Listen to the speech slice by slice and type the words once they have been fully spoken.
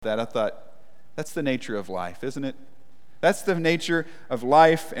that, I thought, that's the nature of life, isn't it? That's the nature of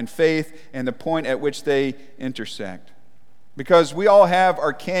life and faith and the point at which they intersect. Because we all have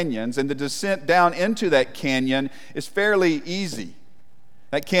our canyons, and the descent down into that canyon is fairly easy.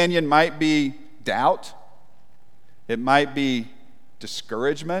 That canyon might be doubt. It might be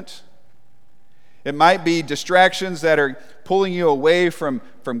discouragement. It might be distractions that are pulling you away from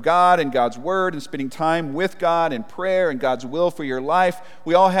God and God's Word and spending time with God and prayer and God's will for your life.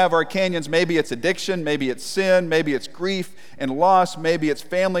 We all have our canyons. Maybe it's addiction, maybe it's sin, maybe it's grief and loss, maybe it's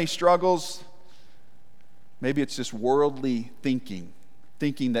family struggles. Maybe it's just worldly thinking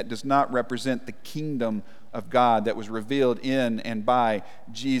that does not represent the kingdom of God that was revealed in and by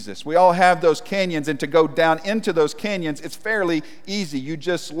Jesus. We all have those canyons, and to go down into those canyons, it's fairly easy. You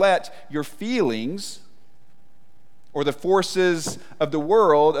just let your feelings or the forces of the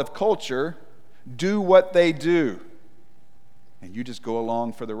world, of culture, do what they do, and you just go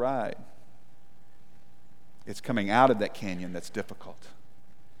along for the ride. It's coming out of that canyon that's difficult.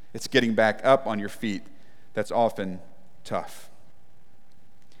 It's getting back up on your feet that's often tough.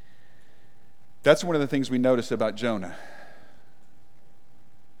 That's one of the things we notice about Jonah.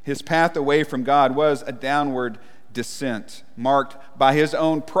 His path away from God was a downward descent, marked by his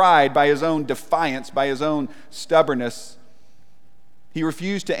own pride, by his own defiance, by his own stubbornness. He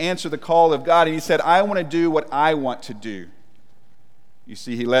refused to answer the call of God, and he said, I want to do what I want to do. You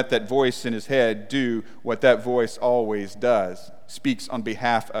see, he let that voice in his head do what that voice always does, speaks on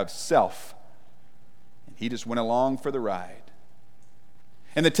behalf of self. And he just went along for the ride.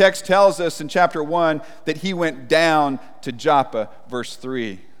 And the text tells us in chapter 1 that he went down to Joppa, verse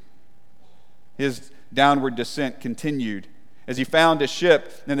 3. His downward descent continued as he found a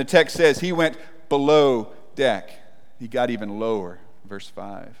ship, and the text says he went below deck. He got even lower, verse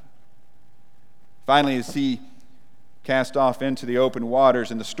 5. Finally, as he cast off into the open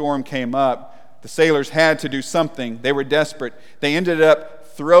waters and the storm came up, the sailors had to do something. They were desperate. They ended up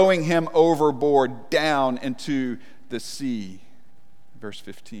throwing him overboard down into the sea. Verse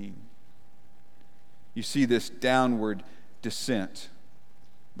 15. You see this downward descent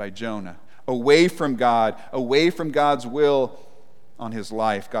by Jonah, away from God, away from God's will on his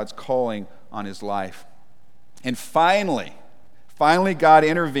life, God's calling on his life. And finally, God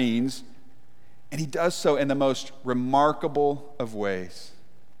intervenes, and he does so in the most remarkable of ways.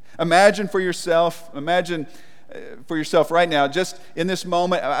 Imagine for yourself right now, just in this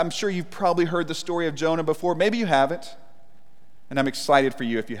moment. I'm sure you've probably heard the story of Jonah before. Maybe you haven't. And I'm excited for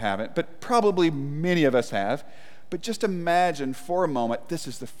you if you haven't, but probably many of us have. But just imagine for a moment, this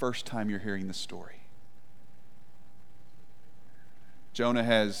is the first time you're hearing the story. Jonah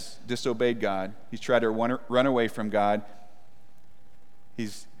has disobeyed God. He's tried to run away from God.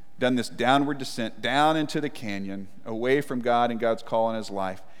 He's done this downward descent down into the canyon, away from God and God's call in his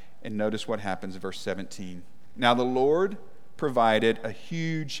life. And notice what happens in verse 17. Now the Lord provided a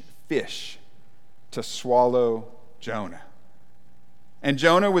huge fish to swallow Jonah. And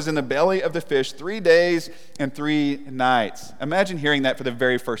Jonah was in the belly of the fish 3 days and 3 nights. Imagine hearing that for the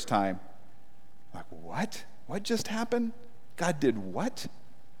very first time. Like, what? What just happened? God did what?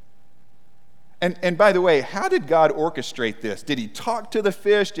 And by the way, how did God orchestrate this? Did he talk to the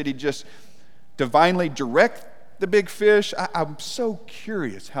fish? Did he just divinely direct the big fish? I'm so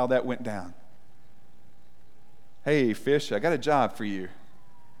curious how that went down. Hey, fish, I got a job for you.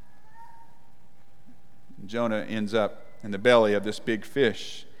 Jonah ends up in the belly of this big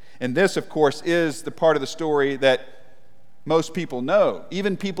fish. And this, of course, is the part of the story that most people know.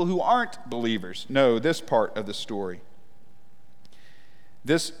 Even people who aren't believers know this part of the story.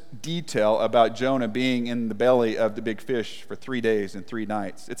 This detail about Jonah being in the belly of the big fish for 3 days and 3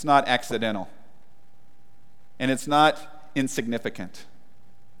 nights, it's not accidental. And it's not insignificant.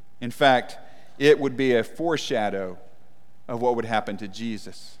 In fact, it would be a foreshadow of what would happen to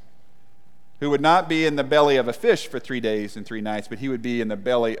Jesus, who would not be in the belly of a fish for 3 days and 3 nights, but he would be in the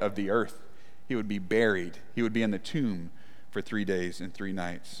belly of the earth. He would be buried. He would be in the tomb for 3 days and 3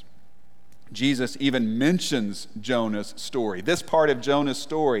 nights. Jesus even mentions Jonah's story. This part of Jonah's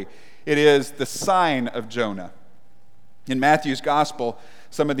story, it is the sign of Jonah. In Matthew's gospel,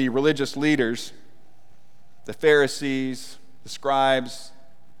 some of the religious leaders, the Pharisees, the scribes,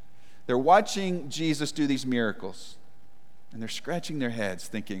 they're watching Jesus do these miracles, and they're scratching their heads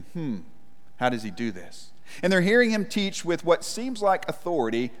thinking, how does he do this? And they're hearing him teach with what seems like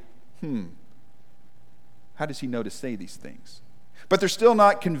authority. How does he know to say these things? But they're still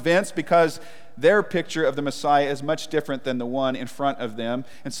not convinced because their picture of the Messiah is much different than the one in front of them.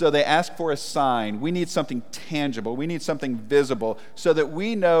 And so they ask for a sign. We need something tangible. We need something visible so that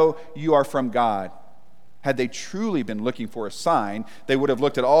we know you are from God. Had they truly been looking for a sign, they would have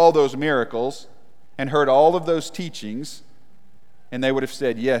looked at all those miracles and heard all of those teachings, and they would have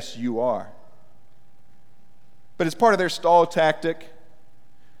said, yes, you are. But as part of their stall tactic,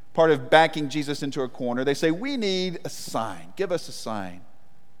 part of backing Jesus into a corner, they say, we need a sign. Give us a sign.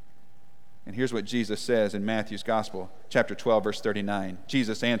 And here's what Jesus says in Matthew's Gospel, chapter 12, verse 39.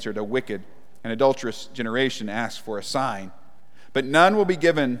 Jesus answered, a wicked and adulterous generation asks for a sign, but none will be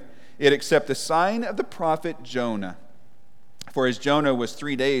given it except the sign of the prophet Jonah. For as Jonah was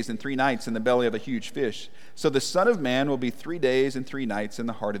 3 days and 3 nights in the belly of a huge fish, so the Son of Man will be 3 days and 3 nights in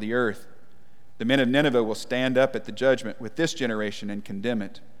the heart of the earth. The men of Nineveh will stand up at the judgment with this generation and condemn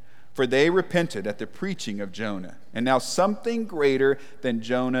it. For they repented at the preaching of Jonah, and now something greater than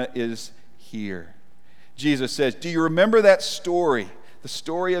Jonah is here. Jesus says, do you remember that story? The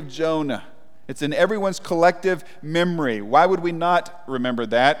story of Jonah. It's in everyone's collective memory. Why would we not remember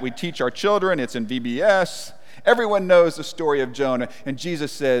that? We teach our children. It's in VBS. Everyone knows the story of Jonah. And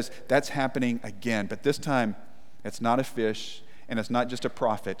Jesus says, that's happening again. But this time, it's not a fish, and it's not just a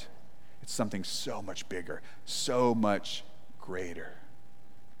prophet. It's something so much bigger, so much greater.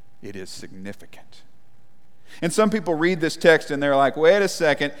 It is significant. And some people read this text and they're like, wait a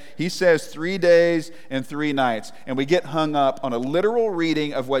second, he says 3 days and 3 nights. And we get hung up on a literal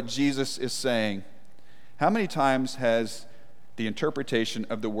reading of what Jesus is saying. How many times has the interpretation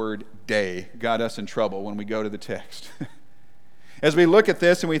of the word day got us in trouble when we go to the text? As we look at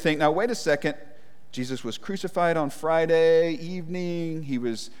this and we think, now wait a second, Jesus was crucified on Friday evening. He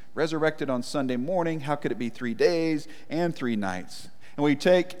was resurrected on Sunday morning. How could it be 3 days and 3 nights? And we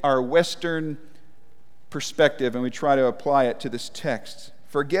take our Western perspective and we try to apply it to this text,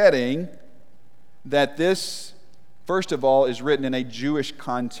 forgetting that this, first of all, is written in a Jewish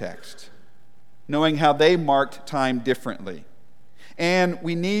context, knowing how they marked time differently. And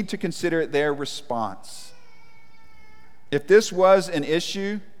we need to consider their response. If this was an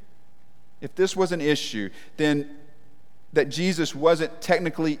issue, then that Jesus wasn't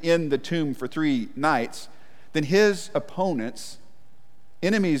technically in the tomb for 3 nights, then his opponents,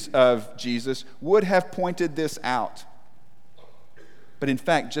 enemies of Jesus, would have pointed this out. But in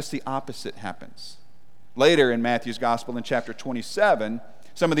fact, just the opposite happens. Later in Matthew's Gospel, in chapter 27,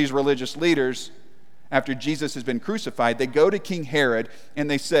 some of these religious leaders, after Jesus has been crucified, they go to King Herod and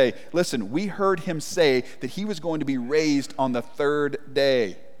they say, listen, we heard him say that he was going to be raised on the 3rd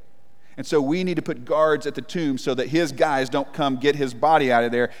day. And so we need to put guards at the tomb so that his guys don't come get his body out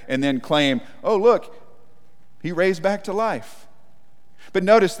of there and then claim, oh, look, he raised back to life. But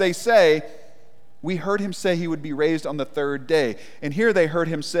notice they say, we heard him say he would be raised on the 3rd day. And here they heard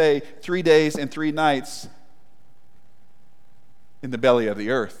him say 3 days and 3 nights in the belly of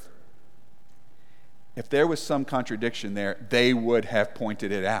the earth. If there was some contradiction there, they would have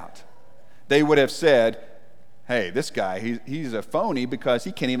pointed it out. They would have said, hey, this guy, he's a phony because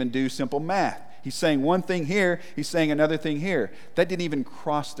he can't even do simple math. He's saying one thing here, he's saying another thing here. That didn't even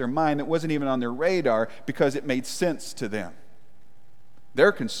cross their mind. It wasn't even on their radar because it made sense to them.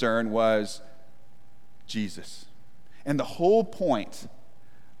 Their concern was Jesus. And the whole point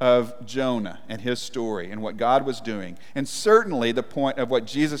of Jonah and his story and what God was doing, and certainly the point of what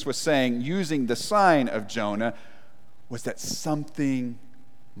Jesus was saying using the sign of Jonah, was that something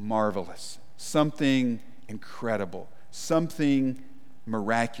marvelous, something incredible, something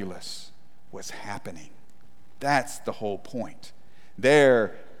miraculous was happening. That's the whole point.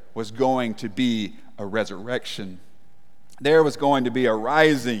 There was going to be a resurrection. There was going to be a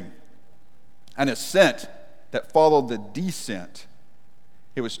rising, an ascent that followed the descent.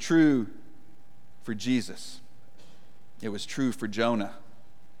 It was true for Jesus. It was true for Jonah.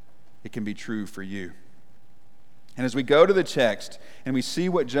 It can be true for you. And as we go to the text and we see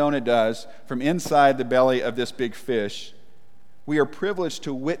what Jonah does from inside the belly of this big fish, we are privileged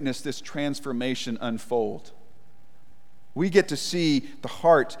to witness this transformation unfold. We get to see the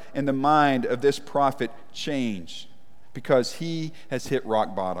heart and the mind of this prophet change because he has hit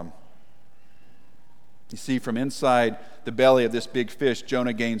rock bottom. You see, from inside the belly of this big fish,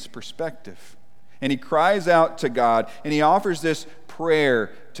 Jonah gains perspective. And he cries out to God, and he offers this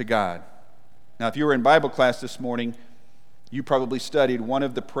prayer to God. Now, if you were in Bible class this morning, you probably studied one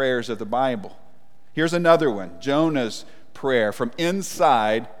of the prayers of the Bible. Here's another one, Jonah's prayer from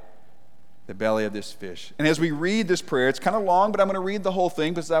inside the belly of this fish. And as we read this prayer, it's kind of long, but I'm going to read the whole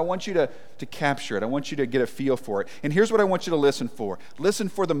thing because I want you to capture it. I want you to get a feel for it. And here's what I want you to listen for. Listen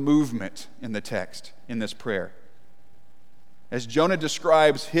for the movement in the text, in this prayer. As Jonah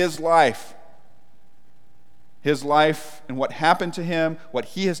describes his life, His life and what happened to him, what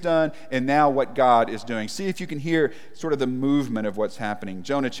he has done, and now what God is doing. See if you can hear sort of the movement of what's happening.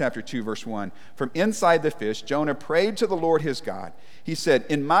 Jonah chapter 2, verse 1. From inside the fish, Jonah prayed to the Lord his God. He said,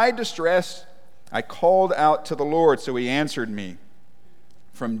 "In my distress, I called out to the Lord, so he answered me.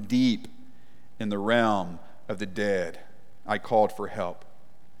 From deep in the realm of the dead, I called for help.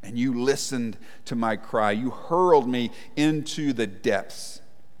 And you listened to my cry. You hurled me into the depths,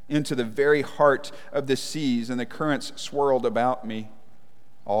 into the very heart of the seas, and the currents swirled about me.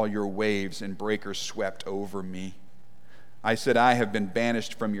 All your waves and breakers swept over me. I said, I have been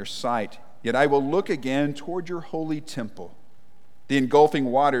banished from your sight, yet I will look again toward your holy temple. The engulfing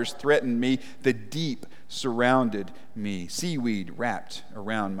waters threatened me. The deep surrounded me. Seaweed wrapped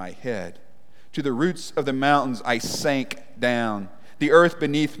around my head. To the roots of the mountains I sank down. The earth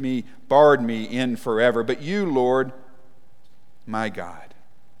beneath me barred me in forever. But you, Lord, my God,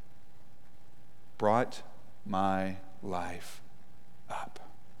 brought my life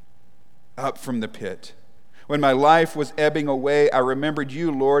up from the pit. When my life was ebbing away, I remembered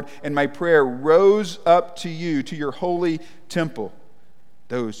you, Lord, and my prayer rose up to you, to your holy temple.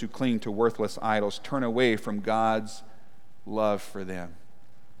 Those who cling to worthless idols turn away from God's love for them.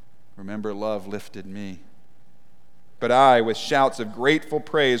 Remember, love lifted me. But I, with shouts of grateful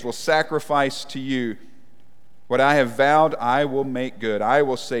praise, will sacrifice to you. What I have vowed, I will make good. I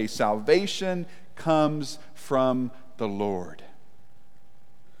will say, salvation comes from the Lord.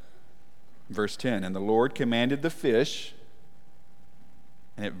 Verse 10, and the Lord commanded the fish,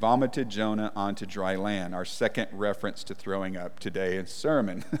 and it vomited Jonah onto dry land. Our second reference to throwing up today in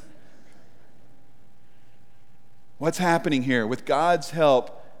sermon. What's happening here? With God's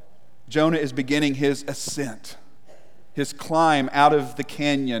help, Jonah is beginning his ascent, his climb out of the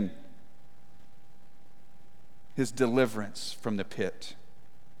canyon, his deliverance from the pit,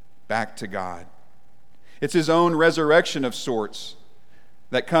 back to God. It's his own resurrection of sorts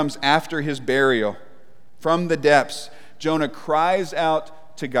that comes after his burial. From the depths, Jonah cries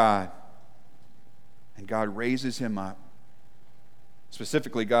out to God, and God raises him up.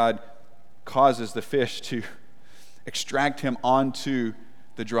 Specifically, God causes the fish to extract him onto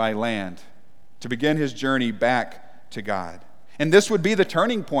the dry land to begin his journey back to God. And this would be the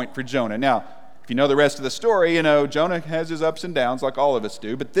turning point for Jonah. Now, if you know the rest of the story, you know Jonah has his ups and downs like all of us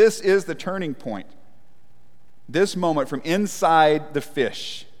do, but this is the turning point. This moment from inside the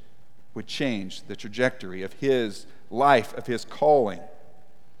fish would change the trajectory of his life, of his calling.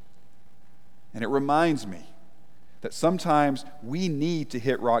 And it reminds me that sometimes we need to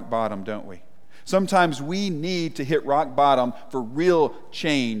hit rock bottom, don't we? Sometimes we need to hit rock bottom for real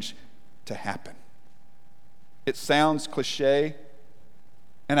change to happen. It sounds cliche,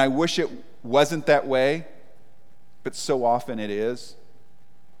 and I wish it wasn't that way, but so often it is.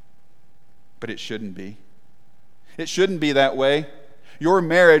 But it shouldn't be. It shouldn't be that way. Your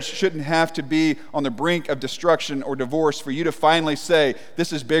marriage shouldn't have to be on the brink of destruction or divorce for you to finally say,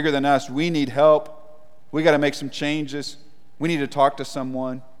 this is bigger than us. We need help. We got to make some changes. We need to talk to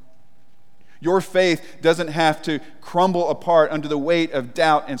someone. Your faith doesn't have to crumble apart under the weight of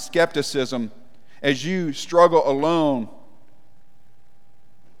doubt and skepticism as you struggle alone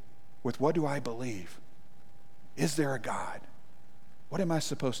with, what do I believe? Is there a God? What am I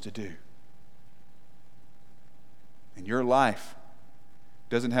supposed to do? And your life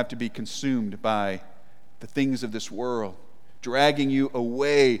doesn't have to be consumed by the things of this world, dragging you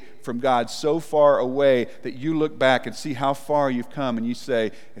away from God, so far away that you look back and see how far you've come and you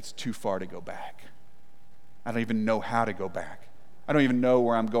say, it's too far to go back. I don't even know how to go back. I don't even know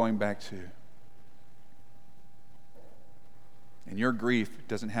where I'm going back to. And your grief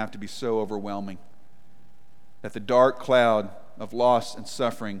doesn't have to be so overwhelming that the dark cloud of loss and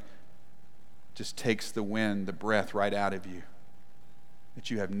suffering just takes the wind, the breath right out of you,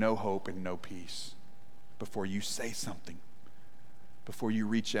 that you have no hope and no peace before you say something, before you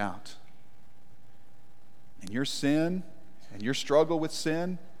reach out. And your sin and your struggle with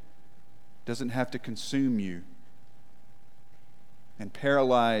sin doesn't have to consume you and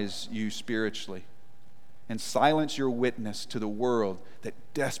paralyze you spiritually and silence your witness to the world that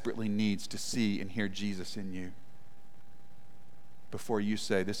desperately needs to see and hear Jesus in you before you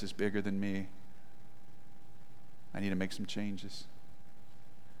say, this is bigger than me. I need to make some changes.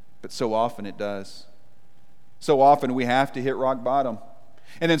 But so often it does. So often we have to hit rock bottom.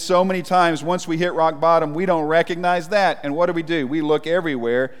 And then so many times once we hit rock bottom, we don't recognize that. And what do? We look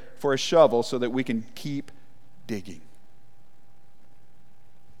everywhere for a shovel so that we can keep digging.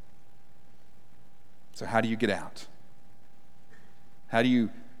 So how do you get out? How do you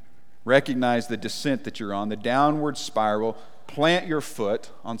recognize the descent that you're on, the downward spiral, plant your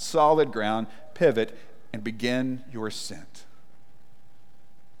foot on solid ground, pivot, and begin your ascent.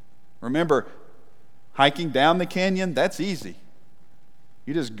 Remember, hiking down the canyon, that's easy.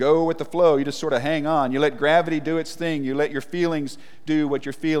 You just go with the flow. You just sort of hang on. You let gravity do its thing. You let your feelings do what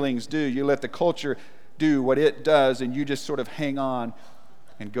your feelings do. You let the culture do what it does, and you just sort of hang on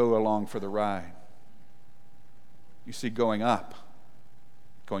and go along for the ride. You see, going up,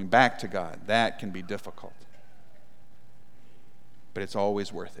 going back to God, that can be difficult. But it's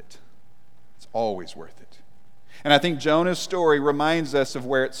always worth it. It's always worth it. And I think Jonah's story reminds us of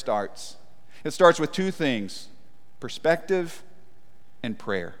where it starts. It starts with two things: perspective and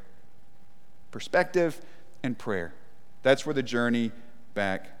prayer. Perspective and prayer. That's where the journey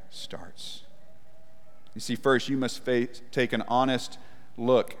back starts. You see, first, you must take an honest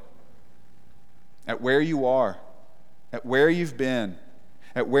look at where you are, at where you've been,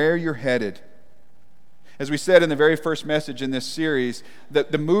 at where you're headed. As we said in the very first message in this series,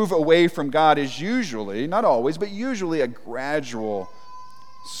 that the move away from God is usually, not always, but usually a gradual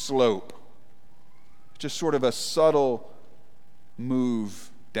slope. Just sort of a subtle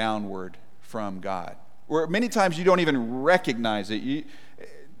move downward from God, where many times you don't even recognize it.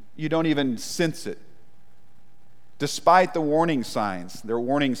 You don't even sense it. Despite the warning signs, there are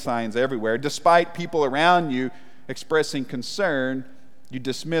warning signs everywhere. Despite people around you expressing concern, you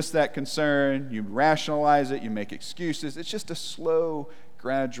dismiss that concern, you rationalize it, you make excuses. It's just a slow,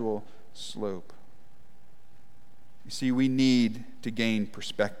 gradual slope. You see, we need to gain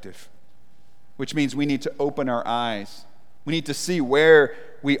perspective, which means we need to open our eyes. We need to see where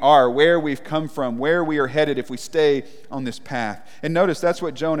we are, where we've come from, where we are headed if we stay on this path. And notice that's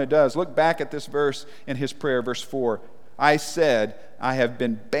what Jonah does. Look back at this verse in his prayer, verse 4. I said, I have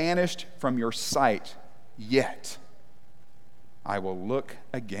been banished from your sight, yet I will look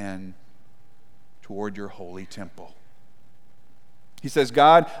again toward your holy temple. He says,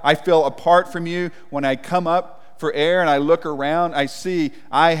 God, I feel apart from you. When I come up for air and I look around, I see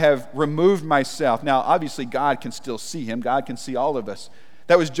I have removed myself. Now, obviously, God can still see him. God can see all of us.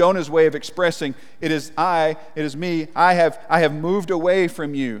 That was Jonah's way of expressing, it is me. I have moved away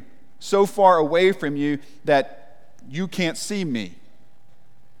from you, so far away from you that you can't see me.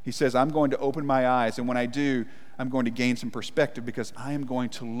 He says, I'm going to open my eyes, and when I do, I'm going to gain some perspective because I am going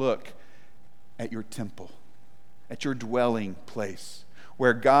to look at your temple, at your dwelling place,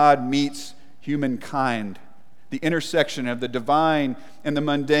 where God meets humankind, the intersection of the divine and the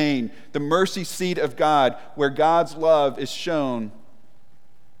mundane, the mercy seat of God, where God's love is shown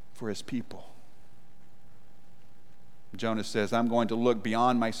for his people. Jonah says, I'm going to look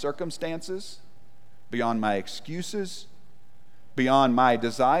beyond my circumstances, beyond my excuses, beyond my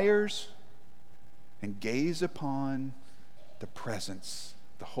desires, and gaze upon the presence,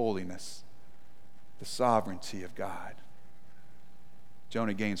 the holiness, the sovereignty of God.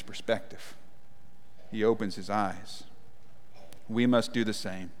 Jonah gains perspective. He opens his eyes. We must do the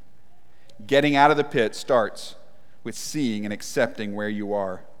same. Getting out of the pit starts with seeing and accepting where you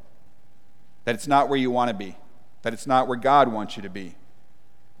are. That it's not where you want to be. That it's not where God wants you to be.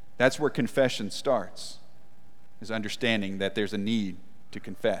 That's where confession starts, is understanding that there's a need to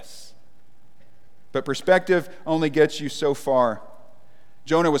confess. But perspective only gets you so far.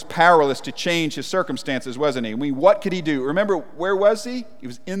 Jonah was powerless to change his circumstances, wasn't he? I mean, what could he do? Remember, where was he? He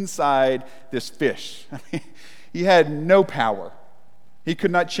was inside this fish. He had no power. He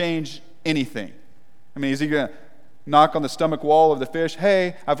could not change anything. I mean, is he going to knock on the stomach wall of the fish?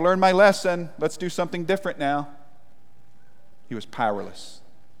 Hey, I've learned my lesson. Let's do something different now. He was powerless.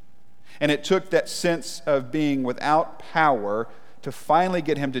 And it took that sense of being without power to finally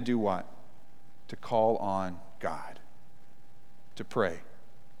get him to do what? To call on God, to pray,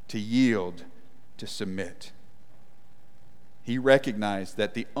 to yield, to submit. He recognized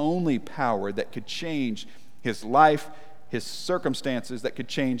that the only power that could change his life, his circumstances, that could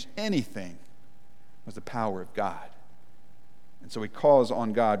change anything, was the power of God. And so he calls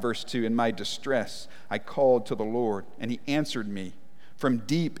on God. Verse 2, in my distress, I called to the Lord, and he answered me. From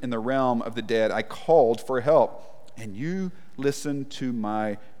deep in the realm of the dead, I called for help, and you listened to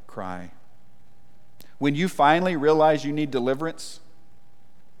my cry. When you finally realize you need deliverance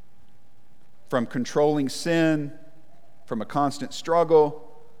from controlling sin, from a constant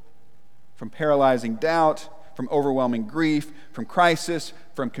struggle, from paralyzing doubt, from overwhelming grief, from crisis,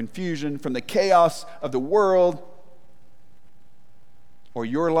 from confusion, from the chaos of the world, or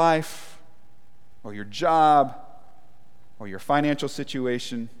your life, or your job, or your financial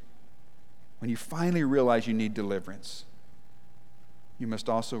situation, when you finally realize you need deliverance, you must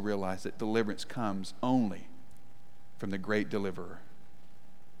also realize that deliverance comes only from the great deliverer,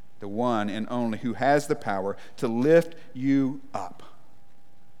 the one and only who has the power to lift you up,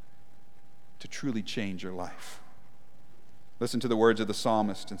 to truly change your life. Listen to the words of the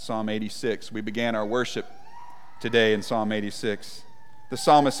psalmist in Psalm 86. We began our worship today in Psalm 86. The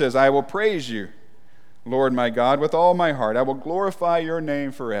psalmist says, I will praise you, Lord my God, with all my heart. I will glorify your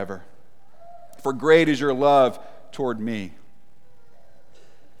name forever. For great is your love toward me.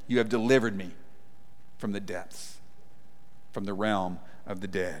 You have delivered me from the depths, from the realm of the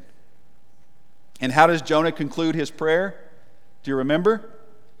dead. And how does Jonah conclude his prayer? Do you remember?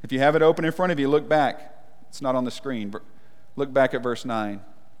 If you have it open in front of you, look back. It's not on the screen, but look back at verse 9.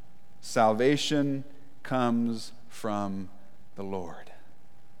 Salvation comes from the Lord.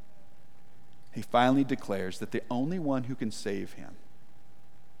 He finally declares that the only one who can save him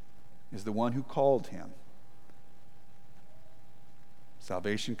is the one who called him.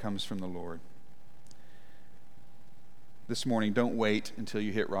 Salvation comes from the Lord. This morning, don't wait until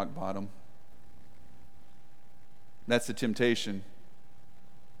you hit rock bottom. That's the temptation.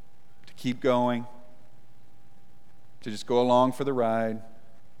 To keep going, to just go along for the ride,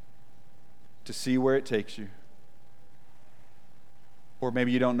 to see where it takes you. Or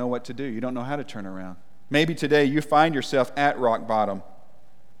maybe you don't know what to do. You don't know how to turn around. Maybe today you find yourself at rock bottom.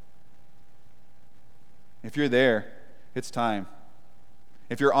 If you're there, it's time.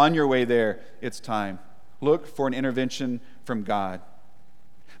 If you're on your way there, it's time. Look for an intervention from God.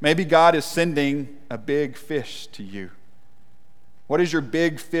 Maybe God is sending a big fish to you. What is your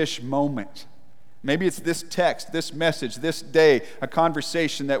big fish moment? Maybe it's this text, this message, this day, a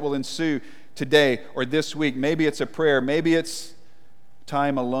conversation that will ensue today or this week. Maybe it's a prayer. Maybe it's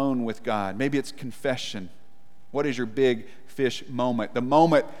time alone with God. Maybe it's confession. What is your big fish moment? The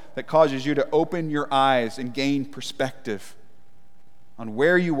moment that causes you to open your eyes and gain perspective on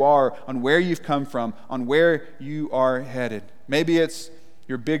where you are, on where you've come from, on where you are headed. Maybe it's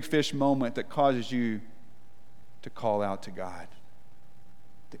your big fish moment that causes you to call out to God,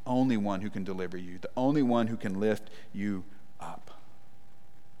 the only one who can deliver you, the only one who can lift you up.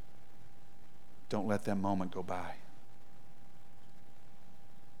 Don't let that moment go by.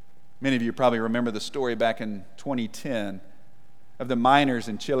 Many of you probably remember the story back in 2010 of the miners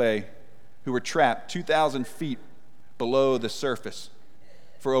in Chile who were trapped 2,000 feet below the surface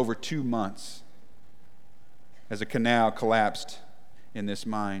for over 2 months as a canal collapsed in this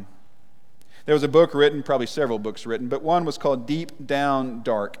mine. There was a book written, probably several books written, but one was called Deep Down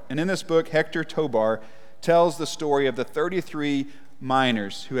Dark. And in this book, Hector Tobar tells the story of the 33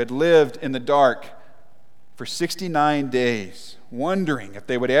 miners who had lived in the dark for 69 days, wondering if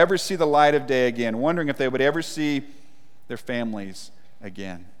they would ever see the light of day again, wondering if they would ever see their families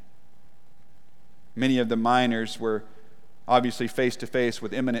again. Many of the miners were obviously face to face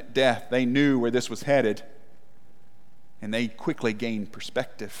with imminent death. They knew where this was headed, and they quickly gained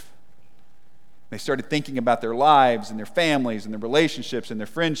perspective. They started thinking about their lives and their families and their relationships and their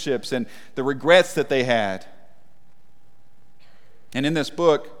friendships and the regrets that they had. And in this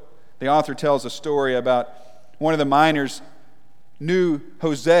book, the author tells a story about one of the miners knew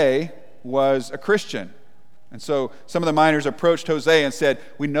Jose was a Christian. And so some of the miners approached Jose and said,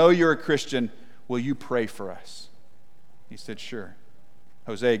 "We know you're a Christian. Will you pray for us?" He said, "Sure."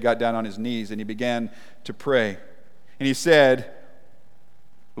 Jose got down on his knees and he began to pray. And he said,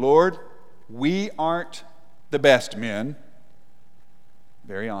 "Lord, we aren't the best men."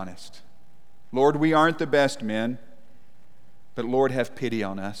 Very honest. "Lord, we aren't the best men, but Lord, have pity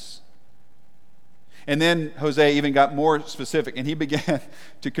on us." And then Jose even got more specific, and he began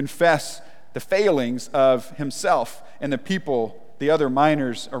to confess the failings of himself and the people, the other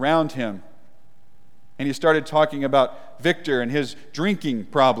miners around him. And he started talking about Victor and his drinking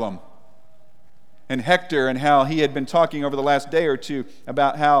problem, and Hector and how he had been talking over the last day or two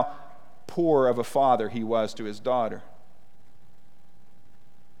about how poor of a father he was to his daughter,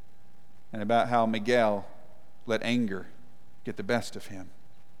 and about how Miguel let anger get the best of him.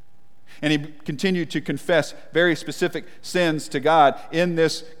 And he continued to confess very specific sins to God in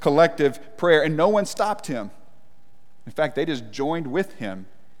this collective prayer, and no one stopped him. In fact, they just joined with him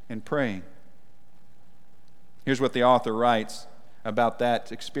in praying. Here's what the author writes about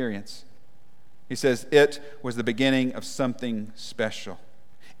that experience. He says, "It was the beginning of something special.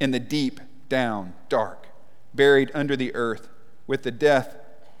 In the deep, down, dark, buried under the earth, with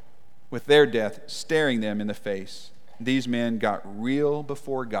their death staring them in the face, these men got real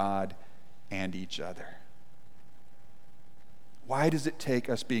before God and each other." Why does it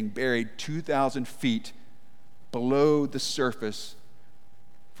take us being buried 2,000 feet below the surface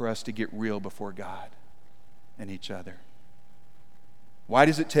for us to get real before God and each other? Why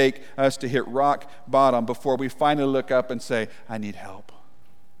does it take us to hit rock bottom before we finally look up and say, "I need help"?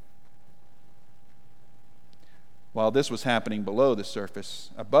 While this was happening below the surface,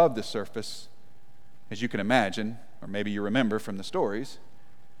 above the surface, as you can imagine, or maybe you remember from the stories,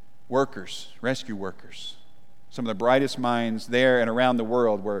 workers, rescue workers, some of the brightest minds there and around the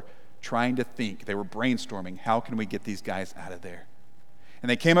world were trying to think. They were brainstorming, how can we get these guys out of there? And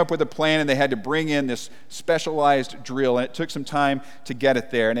they came up with a plan, and they had to bring in this specialized drill, and it took some time to get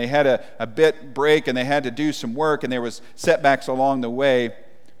it there. And they had a bit break, and they had to do some work, and there was setbacks along the way.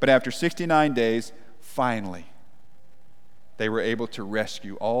 But after 69 days, finally, they were able to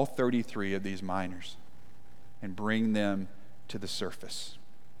rescue all 33 of these miners and bring them to the surface.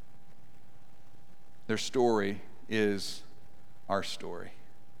 Their story is our story.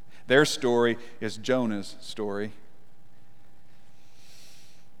 Their story is Jonah's story.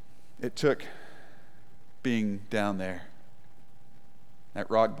 It took being down there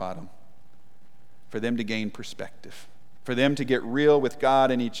at rock bottom for them to gain perspective, for them to get real with God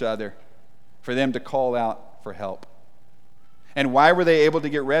and each other, for them to call out for help. And why were they able to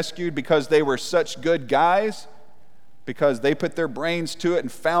get rescued? Because they were such good guys? Because they put their brains to it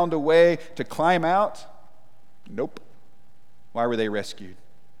and found a way to climb out? Nope. Why were they rescued?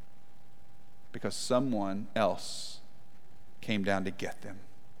 Because someone else came down to get them.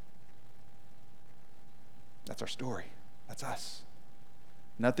 That's our story. That's us.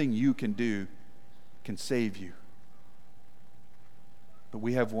 Nothing you can do can save you. But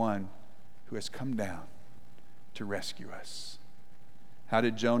we have one who has come down to rescue us. How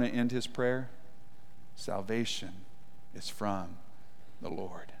did Jonah end his prayer? Salvation is from the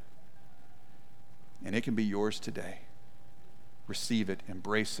Lord. And it can be yours today. Receive it,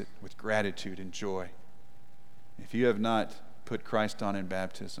 embrace it with gratitude and joy. If you have not put Christ on in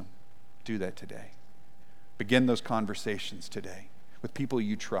baptism, do that today. Begin those conversations today with people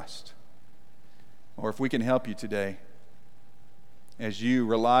you trust. Or if we can help you today, as you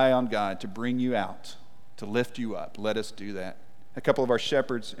rely on God to bring you out, to lift you up, let us do that. A couple of our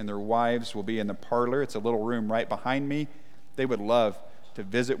shepherds and their wives will be in the parlor. It's a little room right behind me. They would love to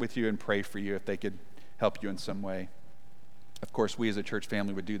visit with you and pray for you if they could help you in some way. Of course, we as a church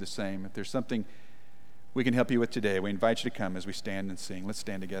family would do the same. If there's something we can help you with today, we invite you to come as we stand and sing. Let's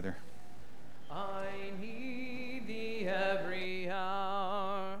stand together. I need thee every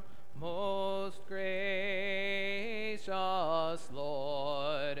hour, most gracious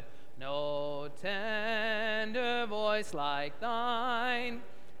Lord. No tender voice like thine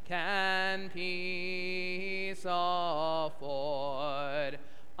can peace afford.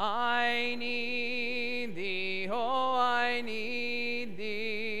 I need thee, oh, I need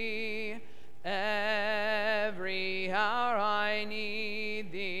thee. Every hour I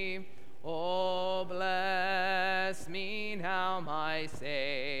need thee. Oh, bless me now, my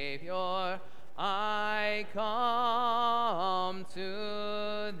Savior. I come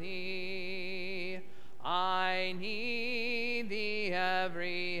to thee. I need thee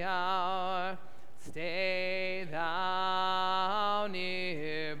every hour. Stay thou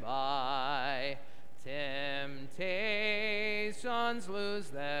nearby. Temptations lose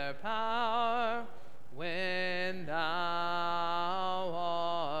their power when thou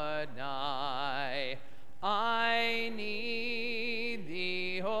art nigh. I need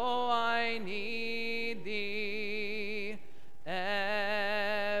thee, oh, I need thee.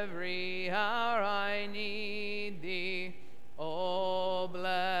 Every hour I need thee. Oh,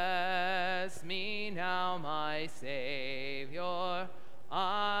 bless me now, my Savior.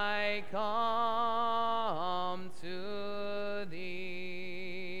 I come to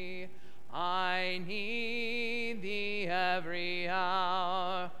thee. I need thee every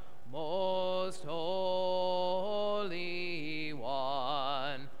hour, most holy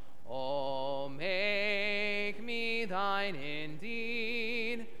one. Oh, make me thine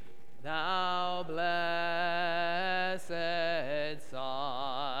indeed, thou blessed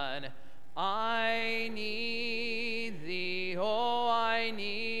Son. I need thee, oh, I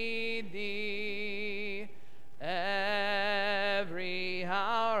need thee. Every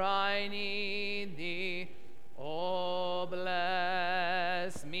hour I need thee. Oh,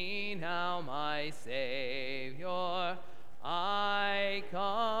 bless me now, my Savior. I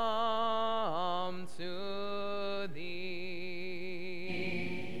come to thee.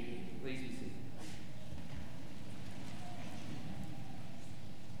 Please be seated.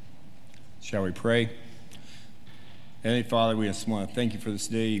 Shall we pray? Heavenly Father, we just want to thank you for this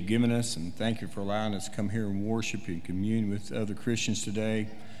day you've given us, and thank you for allowing us to come here and worship and commune with other Christians today.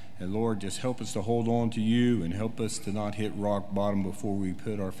 And Lord, just help us to hold on to you and help us to not hit rock bottom before we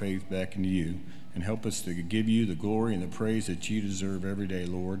put our faith back into you. And help us to give you the glory and the praise that you deserve every day,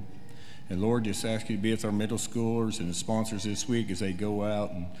 Lord. And Lord, just ask you to be with our middle schoolers and the sponsors this week as they go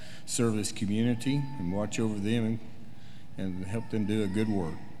out and serve this community and watch over them and help them do a good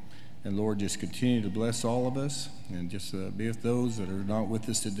work. And Lord, just continue to bless all of us and just be with those that are not with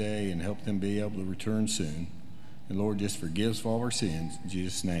us today and help them be able to return soon. And Lord, just forgive us for all our sins. In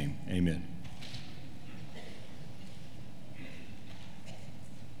Jesus' name, amen.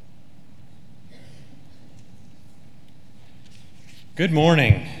 Good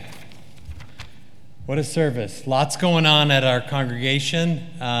morning. What a service. Lots going on at our congregation.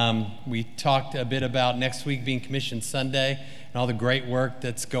 We talked a bit about next week being Commission Sunday and all the great work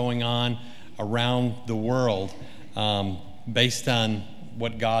that's going on around the world based on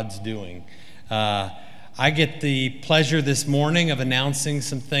what God's doing. I get the pleasure this morning of announcing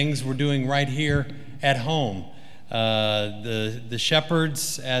some things we're doing right here at home. The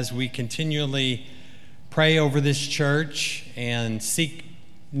shepherds, as we continually pray over this church and seek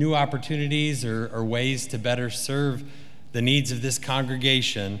new opportunities or ways to better serve the needs of this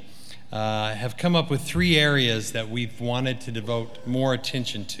congregation, have come up with 3 areas that we've wanted to devote more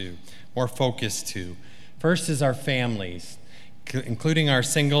attention to, more focus to. First is our families, including our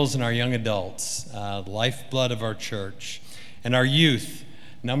singles and our young adults, the lifeblood of our church, and our youth,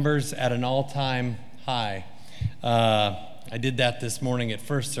 numbers at an all-time high. I did that this morning at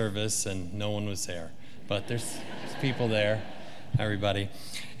first service, and no one was there. But there's people there, everybody.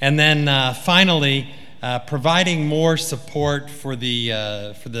 And then finally, providing more support for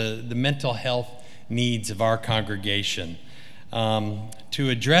the mental health needs of our congregation. To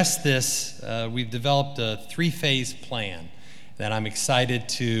address this, we've developed a 3-phase plan that I'm excited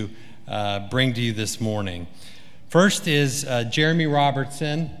to bring to you this morning. First is Jeremy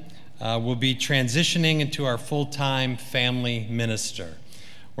Robertson will be transitioning into our full-time family minister.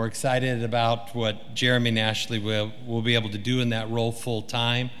 We're excited about what Jeremy and Ashley will be able to do in that role full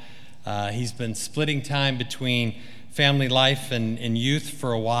time. He's been splitting time between family life and youth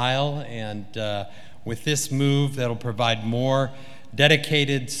for a while, and with this move, that'll provide more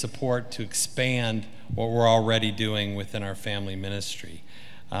dedicated support to expand what we're already doing within our family ministry.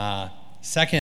 Second,